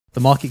The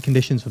market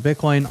conditions for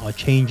Bitcoin are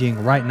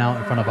changing right now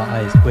in front of our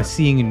eyes. We're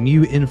seeing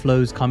new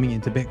inflows coming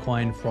into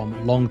Bitcoin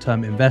from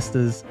long-term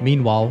investors.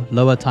 Meanwhile,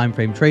 lower time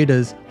frame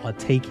traders are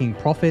taking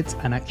profits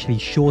and actually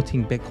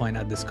shorting Bitcoin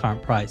at this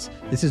current price.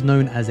 This is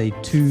known as a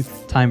 2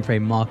 time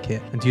frame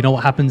market. And do you know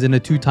what happens in a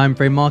 2 time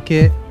frame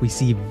market? We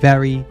see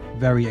very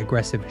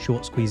aggressive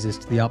short squeezes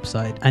to the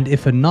upside. And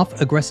if enough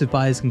aggressive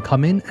buyers can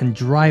come in and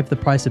drive the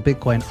price of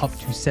Bitcoin up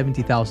to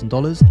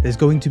 $70,000, there's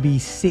going to be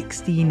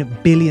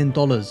 $16 billion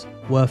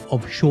worth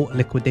of short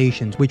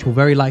liquidations, which will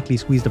very likely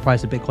squeeze the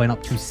price of Bitcoin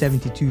up to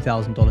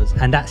 $72,000.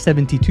 And at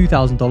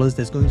 $72,000,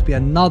 there's going to be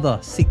another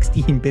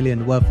 16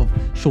 billion worth of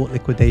short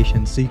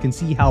liquidations. So you can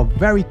see how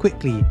very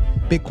quickly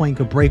Bitcoin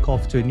could break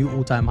off to a new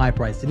all-time high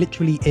price,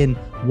 literally in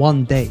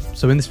one day.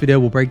 So in this video,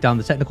 we'll break down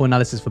the technical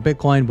analysis for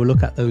Bitcoin. We'll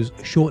look at those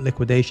short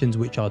liquidations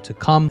which are to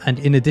come. And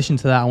in addition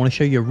to that, I want to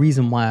show you a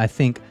reason why I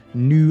think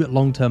new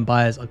long-term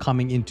buyers are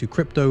coming into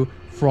crypto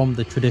from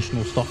the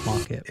traditional stock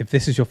market. If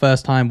this is your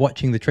first time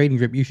watching the Trading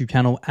Drip YouTube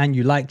channel and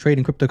you like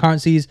trading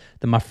cryptocurrencies,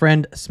 then my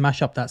friend,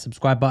 smash up that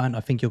subscribe button.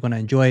 I think you're going to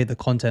enjoy the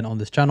content on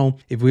this channel.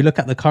 If we look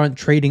at the current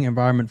trading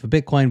environment for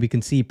Bitcoin, we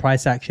can see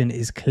price action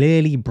is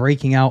clearly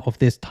breaking out of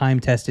this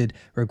time-tested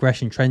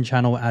regression trend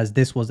channel, as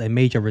this was a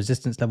major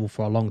resistance level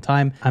for a long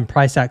time. And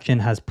price action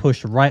has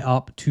pushed right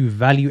up to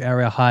value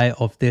area high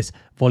of this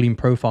volume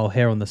profile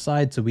here on the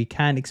side. So we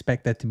can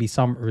expect there to be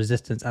some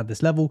resistance at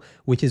this level,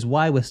 which is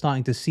why we're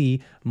starting to see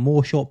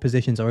more short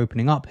positions are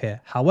opening up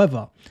here.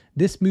 However,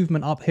 this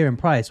movement up here in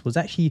price was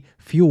actually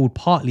fueled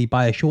partly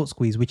by a short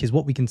squeeze, which is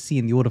what we can see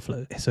in the order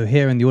flow. So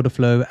here in the order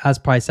flow, as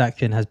price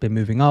action has been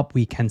moving up,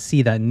 we can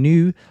see that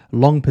new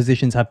long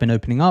positions have been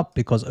opening up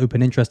because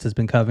open interest has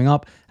been curving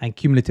up and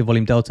cumulative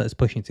volume delta is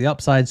pushing to the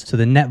upsides. So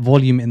the net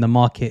volume in the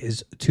market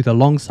is to the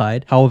long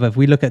side. However, if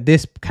we look at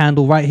this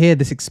candle right here,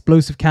 this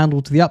explosive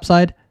candle to the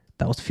upside,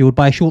 that was fueled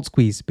by a short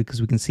squeeze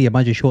because we can see a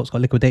bunch of shorts got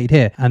liquidated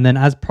here. And then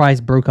as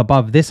price broke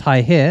above this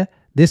high here,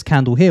 this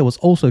candle here was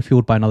also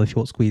fueled by another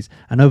short squeeze.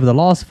 And over the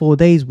last 4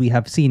 days, we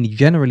have seen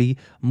generally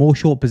more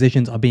short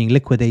positions are being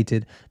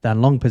liquidated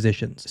than long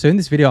positions. So in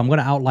this video, I'm going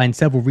to outline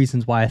several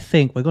reasons why I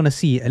think we're going to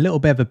see a little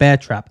bit of a bear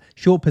trap.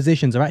 Short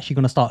positions are actually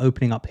going to start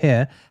opening up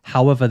here.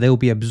 However, they will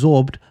be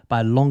absorbed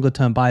by longer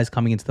term buyers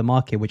coming into the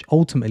market, which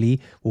ultimately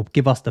will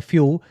give us the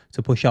fuel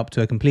to push up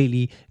to a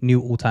completely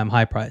new all-time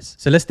high price.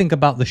 So let's think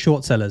about the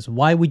short sellers.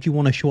 Why would you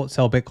want to short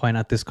sell Bitcoin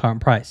at this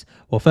current price?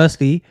 Well,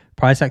 firstly,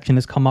 price action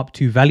has come up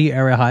to value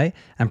area high,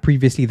 and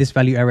previously this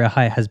value area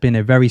high has been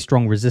a very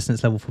strong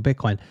resistance level for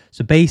Bitcoin.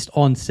 So based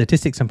on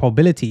statistics and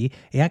probability,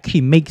 it actually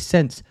makes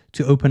sense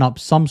to open up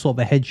some sort of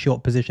a hedge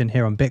short position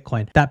here on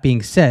Bitcoin. That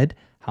being said,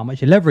 how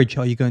much leverage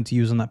are you going to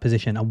use on that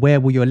position, and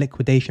where will your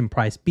liquidation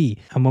price be?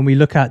 And when we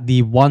look at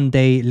the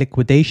 1-day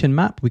liquidation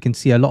map, we can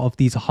see a lot of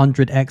these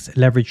 100x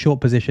leverage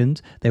short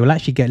positions, they will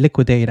actually get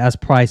liquidated as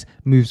price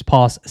moves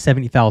past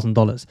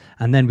 $70,000.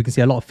 And then we can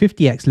see a lot of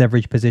 50x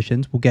leverage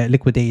positions will get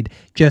liquidated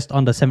just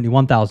under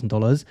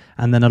 $71,000.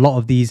 And then a lot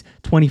of these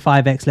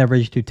 25x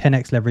leverage to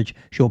 10x leverage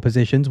short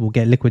positions will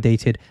get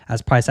liquidated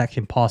as price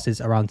action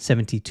passes around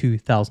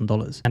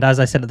 $72,000. And as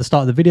I said at the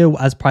start of the video,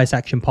 as price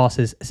action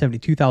passes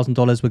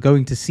 $72,000, we're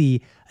going to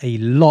see a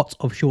lot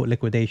of short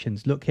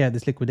liquidations. Look here at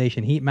this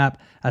liquidation heat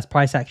map. As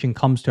price action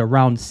comes to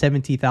around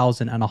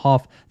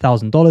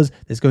 $70,500,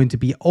 there's going to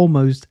be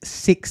almost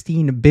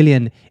 16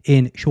 billion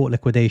in short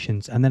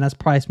liquidations. And then as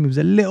price moves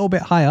a little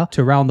bit higher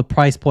to around the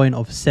price point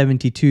of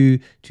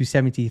 $72,000 to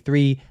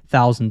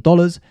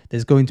 $73,000,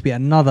 there's going to be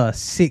another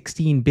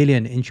 16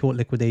 billion in short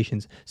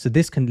liquidations. So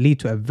this can lead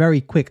to a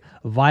very quick,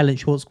 violent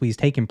short squeeze,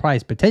 taking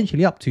price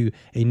potentially up to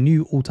a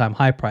new all-time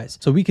high price.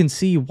 So we can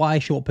see why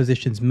short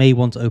positions may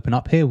want to open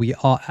up here. We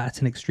are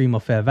at an extreme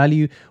of fair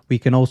value. We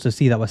can also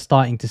see that we're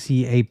starting to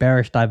see a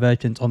bearish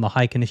divergence on the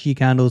Heikin Ashi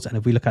candles. And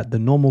if we look at the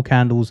normal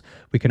candles,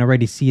 we can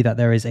already see that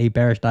there is a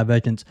bearish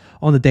divergence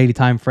on the daily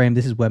time frame.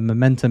 This is where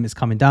momentum is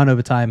coming down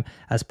over time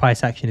as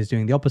price action is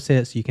doing the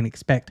opposite. So you can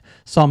expect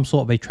some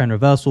sort of a trend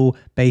reversal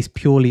based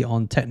purely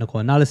on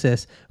technical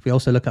analysis. If we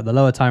also look at the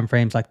lower time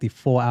frames, like the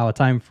 4-hour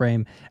time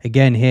frame,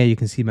 again here you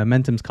can see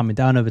momentum's coming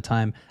down over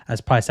time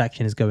as price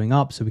action is going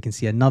up. So we can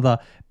see another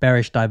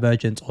bearish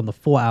divergence on the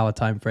 4-hour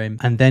time frame.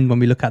 And then when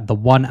we look at the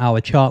 1-hour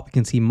chart, we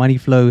can see money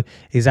flow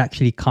is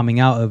actually coming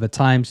out over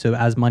time. So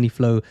as money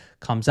flow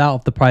comes out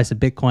of the price of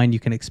Bitcoin, you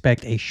can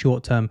expect a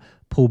short-term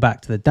pull back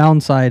to the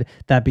downside.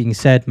 That being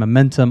said,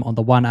 momentum on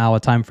the 1-hour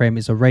time frame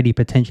is already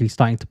potentially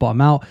starting to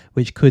bottom out,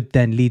 which could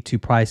then lead to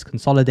price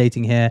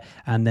consolidating here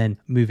and then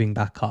moving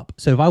back up.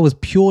 So if I was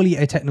purely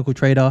a technical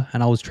trader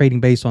and I was trading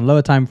based on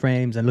lower time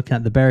frames and looking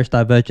at the bearish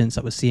divergence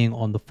that we're seeing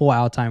on the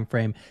 4-hour time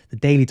frame, the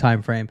daily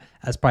time frame,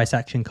 as price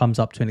action comes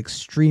up to an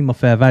extreme of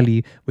fair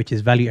value, which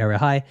is value area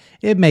high,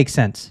 it makes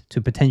sense to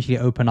potentially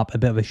open up a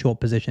bit of a short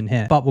position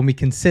here. But when we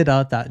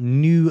consider that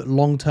new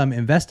long-term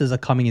investors are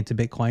coming into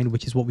Bitcoin,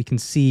 which is what we can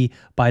see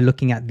by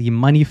looking at the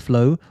money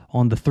flow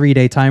on the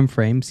 3-day time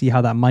frame. See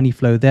how that money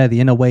flow there, the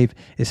inner wave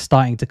is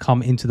starting to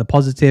come into the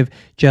positive,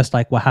 just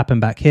like what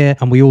happened back here.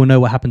 And we all know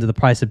what happened to the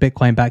price of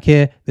Bitcoin back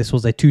here. This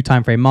was a 2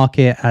 time frame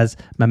market. As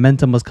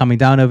momentum was coming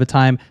down over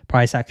time,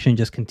 price action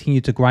just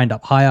continued to grind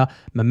up higher.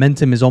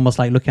 Momentum is almost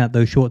like looking at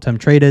those short-term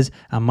traders,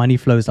 and money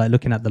flow is like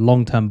looking at the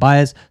long-term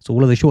buyers. So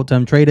all of the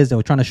short-term traders, they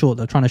were trying to short,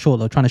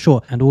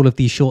 and all of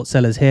these short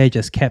sellers here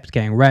just kept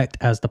getting wrecked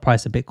as the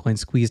price of Bitcoin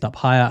squeezed up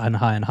higher and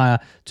higher and higher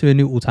to a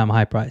new all-time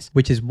high price.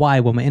 Which is why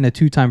when we're in a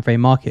 2 time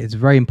frame market, it's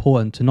very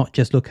important to not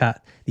just look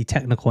at the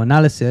technical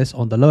analysis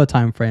on the lower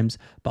time frames,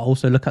 but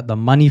also look at the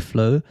money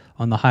flow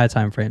on the higher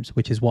time frames,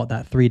 which is what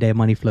that 3-day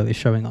money flow is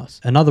showing us.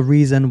 Another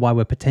reason why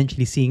we're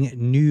potentially seeing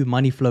new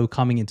money flow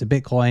coming into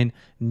Bitcoin,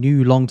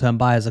 new long-term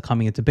buyers are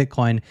coming into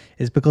Bitcoin,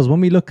 is because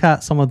when we look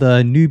at some of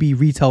the newbie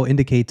retail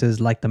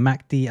indicators like the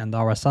MACD and the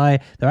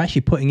RSI, they're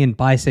actually putting in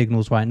buy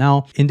signals right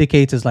now.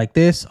 Indicators like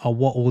this are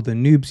what all the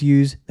noobs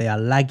use. They are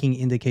lagging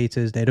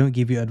indicators. They don't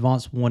give you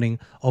advance warning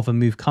of a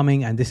move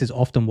coming, and this is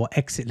often what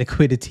exit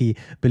liquidity,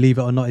 believe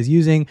it or not, is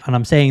using. And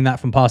I'm saying that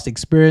from past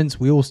experience.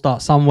 We all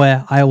start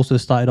somewhere. I also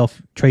started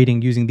off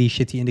trading using these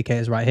shitty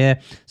indicators right here.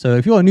 So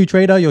if you're a new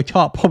trader, your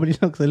chart probably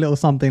looks a little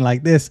something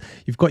like this.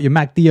 You've got your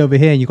MACD over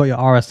here and you've got your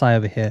RSI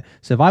over here.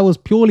 So if I was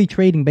purely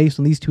trading based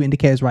on these 2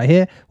 indicators right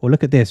here, well,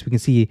 look at this. We can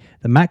see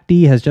the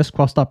MACD has just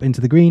crossed up into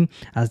the green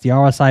as the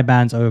RSI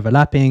bands are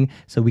overlapping.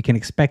 So we can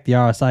expect the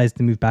RSIs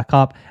to move back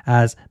up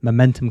as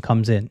momentum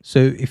comes in.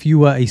 So if you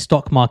were a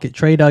stock market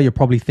trader, you're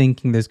probably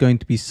thinking there's going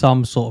to be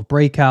some sort of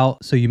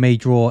breakout. So you may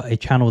draw a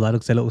channel that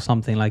looks a little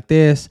something like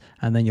this,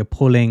 and then you're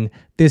pulling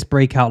this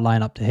breakout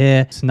line up to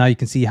here. So now you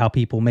can see how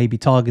people may be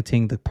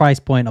targeting the price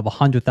point of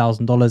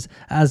 $100,000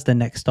 as the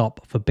next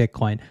stop for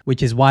Bitcoin,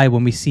 which is why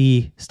when we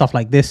see stuff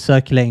like this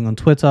circulating on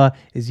Twitter,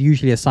 is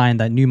usually a sign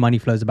that new money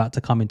flow is about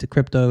to come into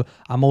crypto.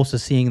 I'm also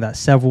seeing that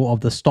several of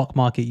the stock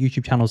market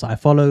YouTube channels that I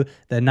follow,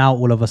 they're now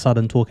all of a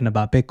sudden talking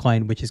about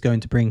Bitcoin, which is going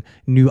to bring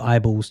new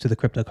eyeballs to the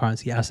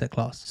cryptocurrency asset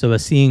class. So we're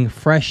seeing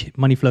fresh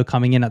money flow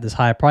coming in at this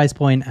higher price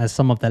point as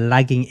some of the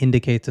lagging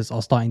indicators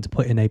are starting to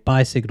put in a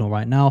buy signal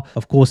right now.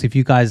 Of course, if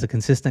you guys are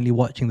consistently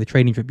watching the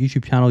Trading Drip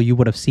YouTube channel, you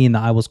would have seen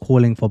that I was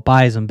calling for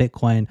buys on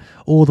Bitcoin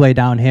all the way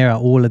down here at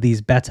all of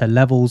these better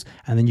levels,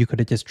 and then you could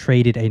have just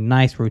traded a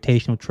nice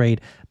rotational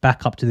trade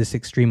back up to this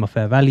extreme of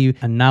fair value.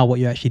 And now what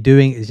you're actually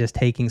doing is just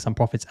taking some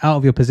profits out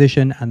of your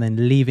position and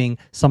then leaving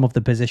some of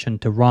the position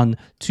to run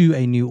to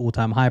a new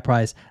all-time high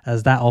price,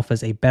 as that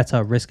offers a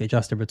better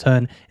risk-adjusted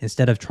return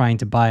instead of trying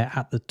to buy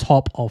at the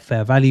top of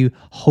fair value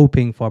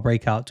hoping for a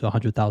breakout to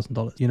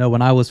 $100,000. You know,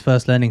 when I was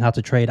first learning how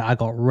to trade, I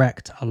got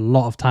wrecked a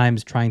lot of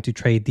times trying to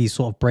trade these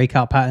sort of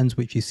breakout patterns,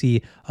 which you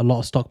see a lot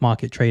of stock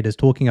market traders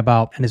talking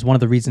about. And it's one of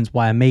the reasons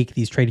why I make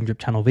these Trading Drip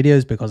channel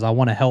videos, because I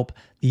want to help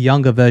the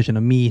younger version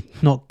of me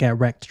not get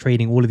wrecked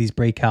trading all of these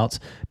breakouts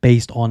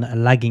based on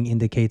lagging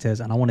indicators.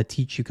 And I want to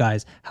teach you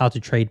guys how to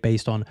trade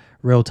based on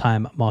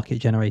real-time market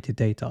generated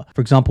data.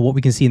 For example, what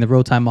we can see in the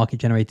real-time market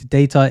generated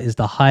data is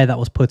the high that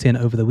was put in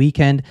over the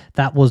weekend.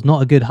 That was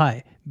not a good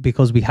high,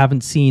 because we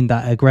haven't seen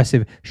that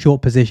aggressive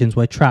short positions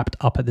were trapped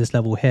up at this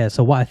level here.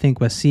 So what I think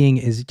we're seeing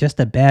is just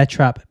a bear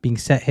trap being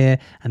set here,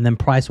 and then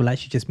price will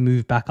actually just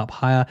move back up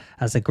higher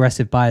as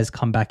aggressive buyers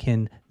come back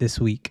in this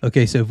week.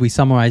 Okay, so if we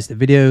summarize the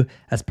video,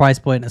 as price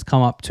point has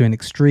come up to an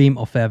extreme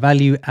of fair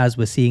value, as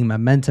we're seeing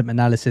momentum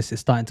analysis is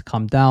starting to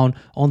come down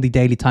on the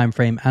daily time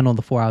frame and on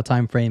the 4-hour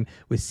time frame,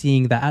 we're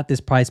seeing that at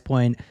this price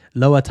point,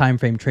 lower time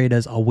frame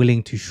traders are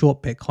willing to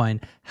short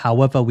Bitcoin.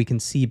 However, we can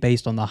see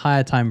based on the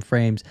higher time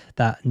frames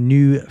that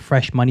new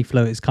fresh money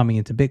flow is coming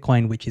into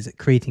Bitcoin, which is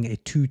creating a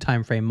 2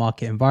 time frame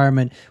market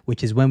environment,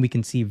 which is when we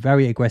can see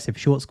very aggressive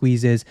short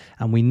squeezes.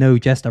 And we know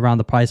just around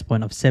the price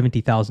point of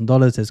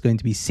 $70,000, there's going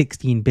to be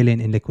 16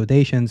 billion in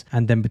liquidations.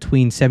 And then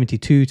between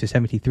 $72,000 to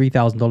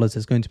 $73,000,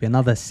 there's going to be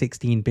another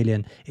 16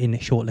 billion in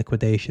short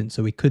liquidation.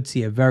 So we could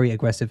see a very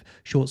aggressive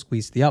short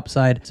squeeze to the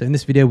upside. So in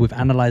this video, we've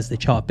analyzed the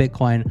chart of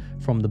Bitcoin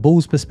from the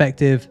bull's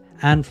perspective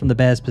and from the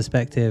bear's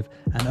perspective,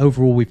 and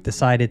overall we've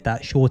decided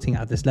that shorting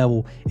at this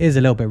level is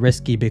a little bit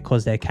risky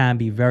because there can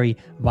be very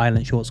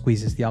violent short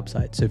squeezes to the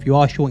upside. So if you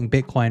are shorting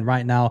Bitcoin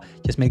right now,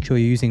 just make sure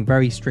you're using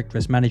very strict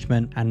risk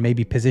management and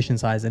maybe position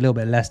size a little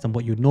bit less than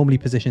what you'd normally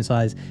position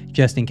size,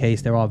 just in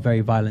case there are very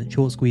violent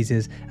short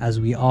squeezes, as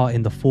we are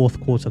in the 4th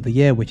quarter of the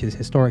year, which is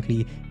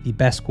historically the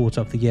best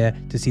quarter of the year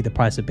to see the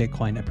price of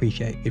Bitcoin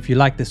appreciate. If you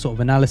like this sort of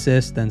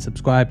analysis, then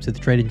subscribe to the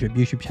Trading Drip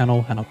YouTube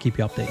channel and I'll keep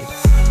you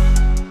updated.